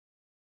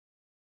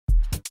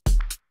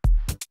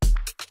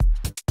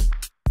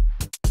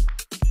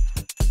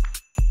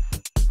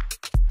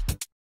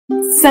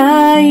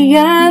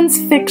Science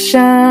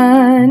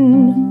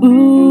fiction,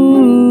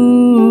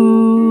 ooh,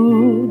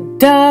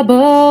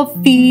 double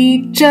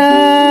feature.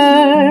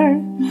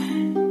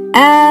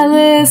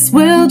 Alice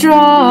will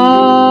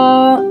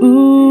draw,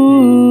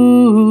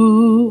 ooh,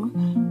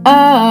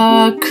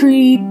 a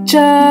creature.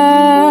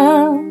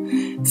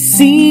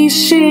 See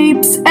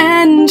shapes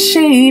and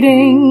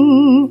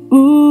shading,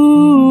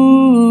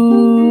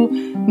 ooh,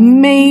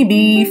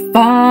 maybe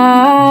fart.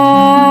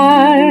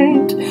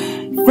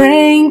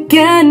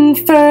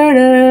 Frankenfurter,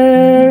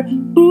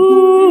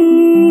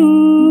 ooh,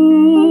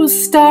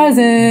 stars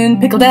in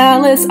pickled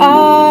Alice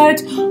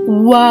art.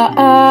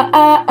 Wow,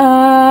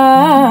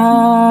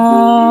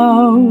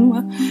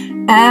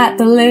 at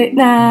the late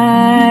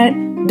night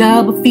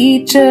double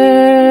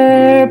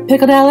feature,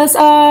 pickled Alice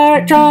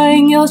art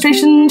drawing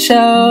illustration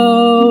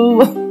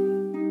show.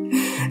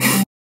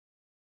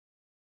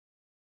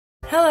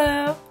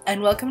 Hello,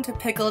 and welcome to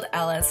Pickled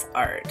Alice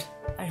Art.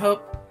 I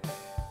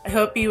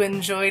hope you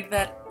enjoyed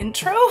that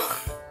intro.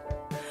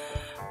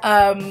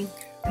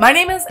 My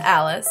name is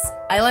Alice.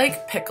 I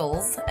like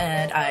pickles,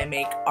 and I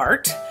make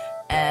art,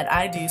 and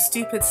I do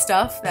stupid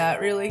stuff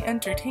that really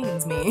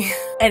entertains me.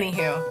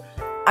 Anywho,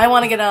 I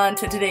want to get on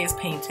to today's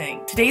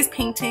painting. Today's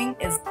painting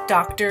is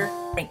Dr.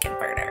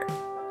 Frankenfurter.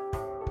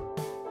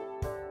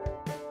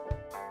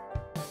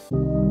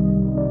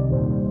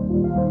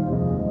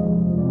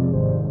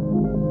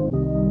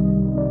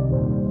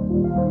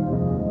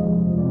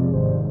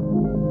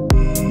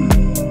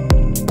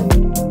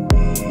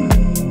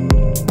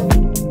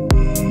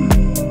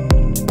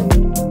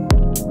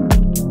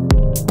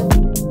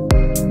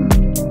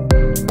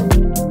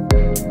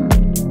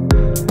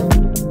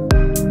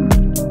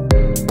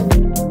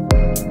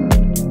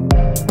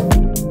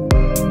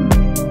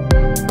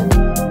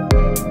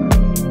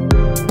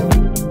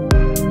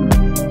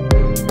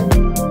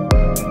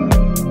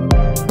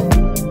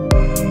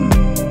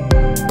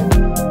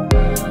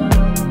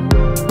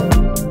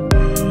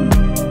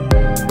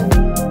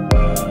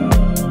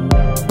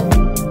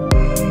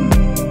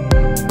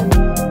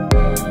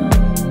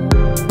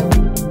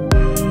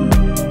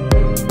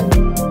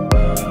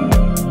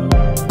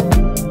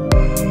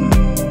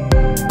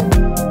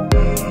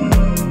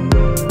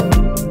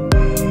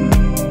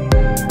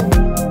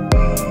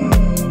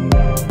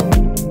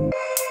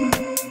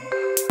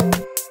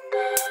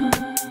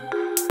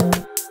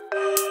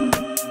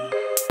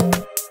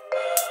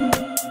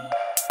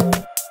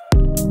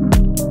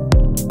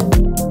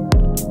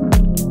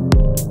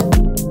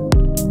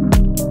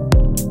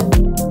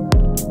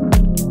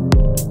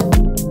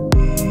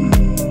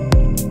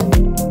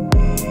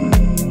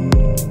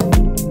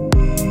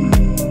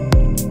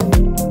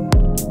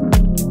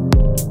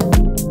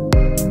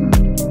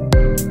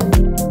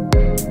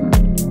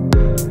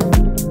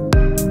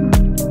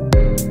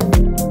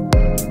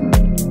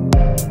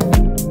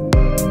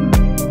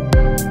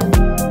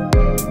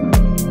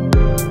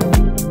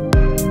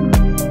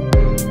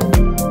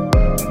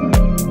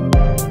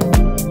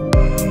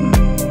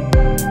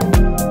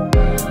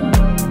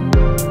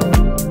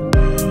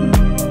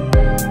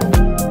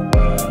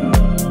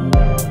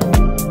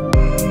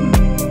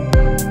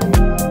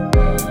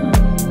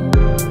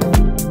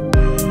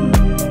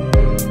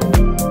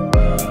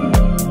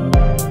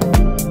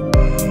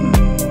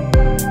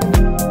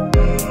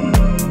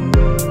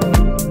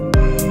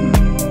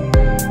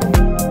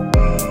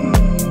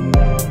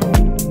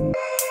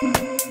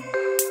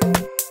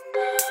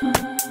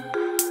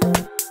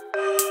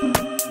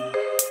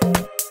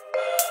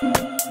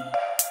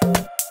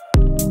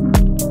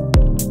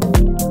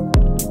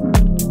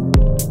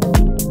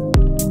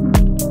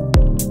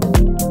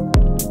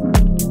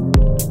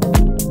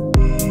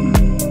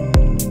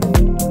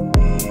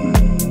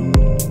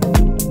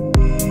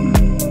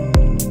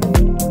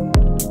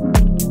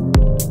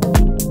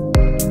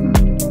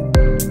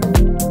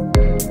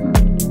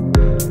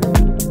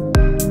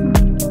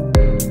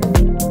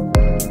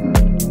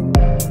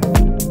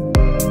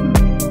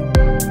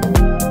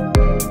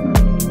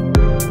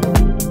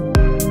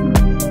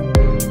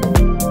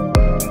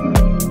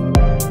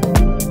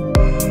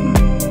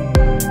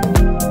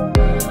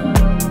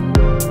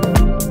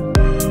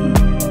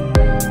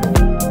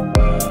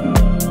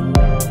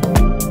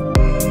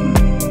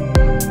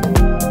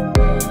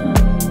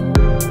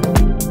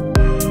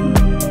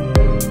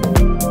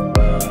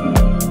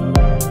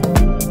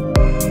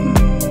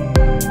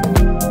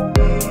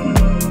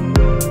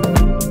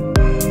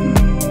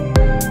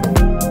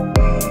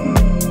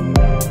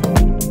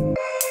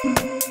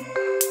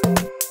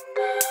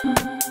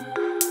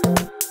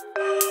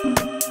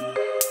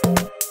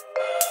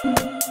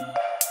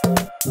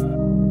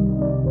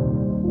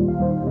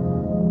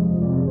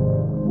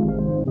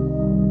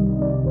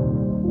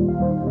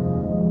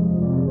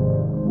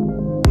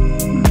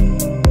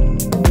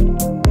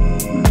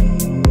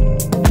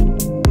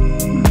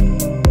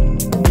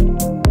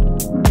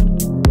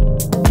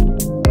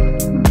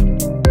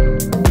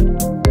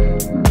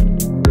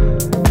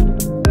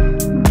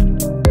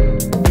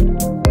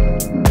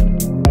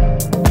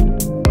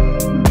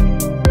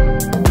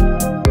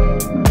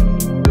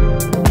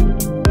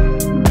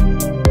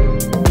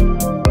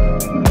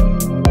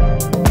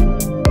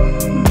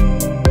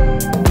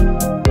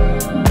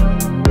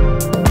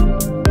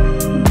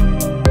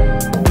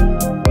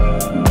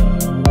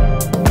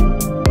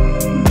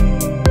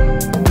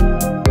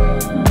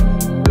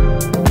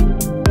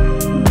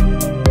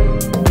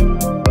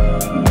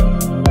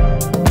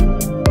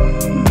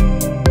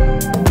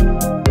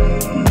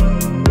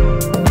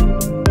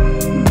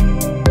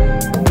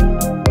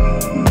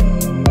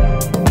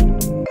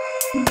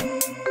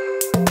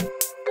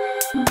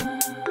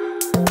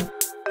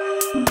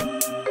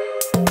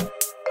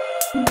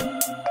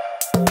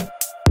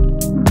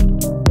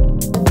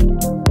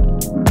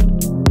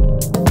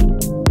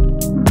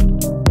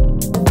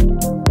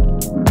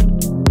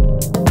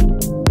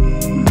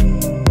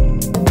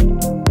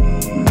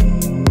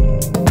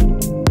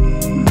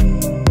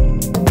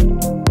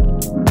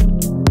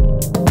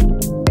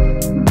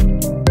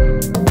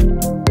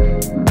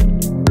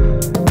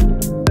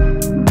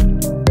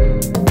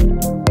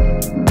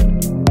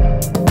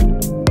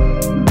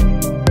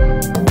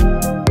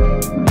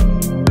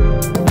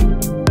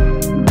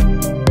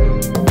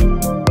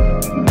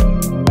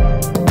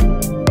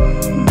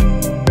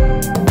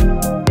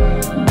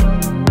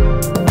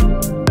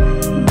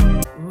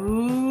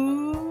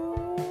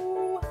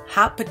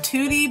 hot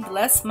patootie,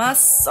 bless my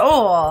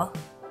soul.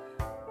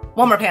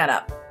 One more pan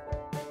up.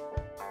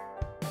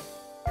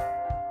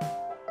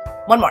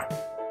 One more.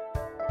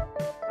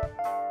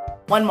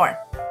 One more.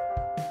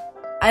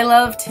 I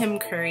love Tim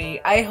Curry.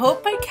 I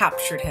hope I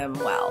captured him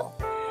well.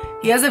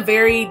 He has a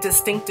very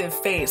distinctive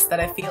face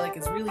that I feel like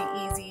is really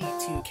easy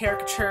to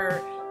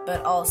caricature,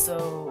 but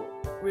also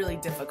really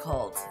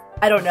difficult.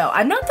 I don't know.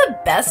 I'm not the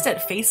best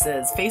at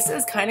faces.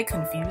 Faces kind of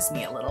confuse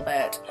me a little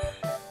bit.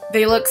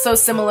 They look so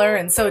similar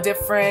and so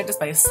different just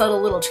by subtle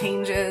little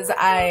changes.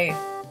 I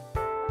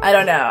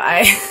don't know.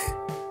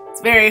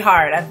 It's very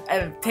hard.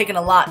 I've taken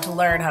a lot to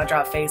learn how to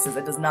draw faces.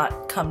 It does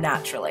not come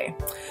naturally.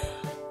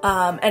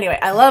 Anyway,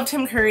 I love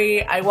Tim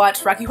Curry. I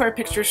watched Rocky Horror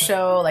Picture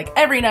Show like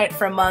every night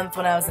for a month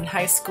when I was in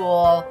high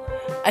school.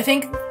 I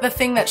think the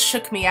thing that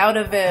shook me out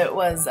of it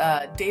was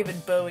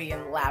David Bowie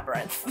and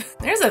Labyrinth.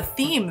 There's a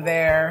theme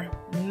there.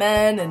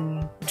 Men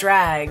and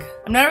drag.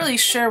 I'm not really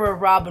sure where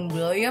Robin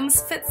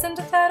Williams fits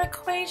into that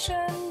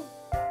equation.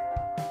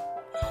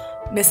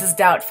 Mrs.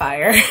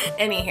 Doubtfire.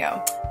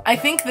 Anywho, I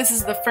think this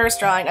is the first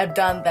drawing I've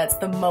done that's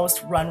the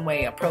most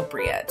runway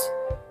appropriate.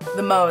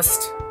 The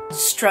most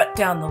strut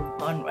down the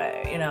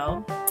runway, you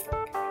know?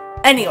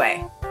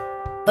 Anyway,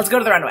 let's go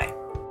to the runway.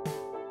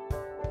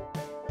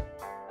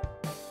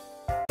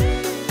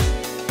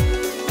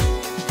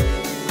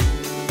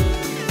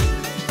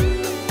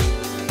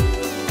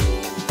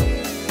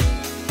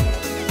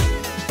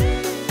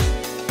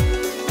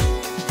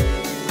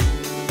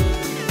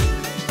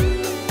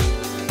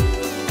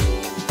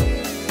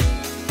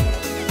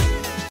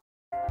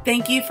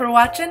 Thank you for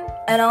watching,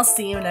 and I'll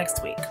see you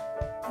next week.